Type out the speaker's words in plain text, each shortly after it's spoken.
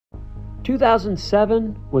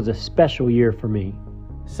2007 was a special year for me.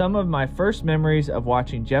 Some of my first memories of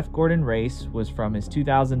watching Jeff Gordon race was from his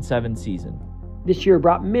 2007 season. This year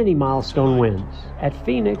brought many milestone wins. At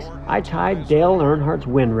Phoenix, I tied Dale Earnhardt's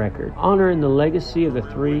win record. Honoring the legacy of the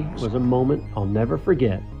three was a moment I'll never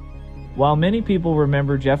forget. While many people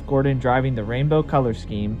remember Jeff Gordon driving the rainbow color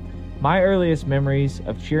scheme, my earliest memories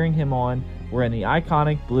of cheering him on were in the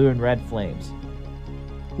iconic blue and red flames.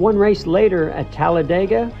 One race later at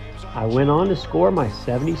Talladega, I went on to score my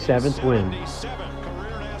 77th win.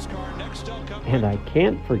 And I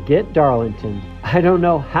can't forget Darlington. I don't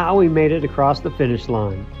know how we made it across the finish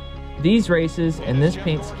line. These races and this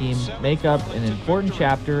paint scheme make up an important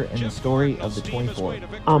chapter in the story of the 24.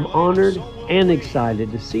 I'm honored and excited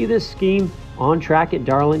to see this scheme on track at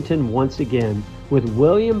Darlington once again with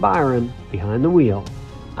William Byron behind the wheel.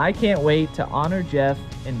 I can't wait to honor Jeff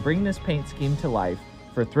and bring this paint scheme to life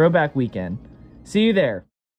for Throwback Weekend. See you there.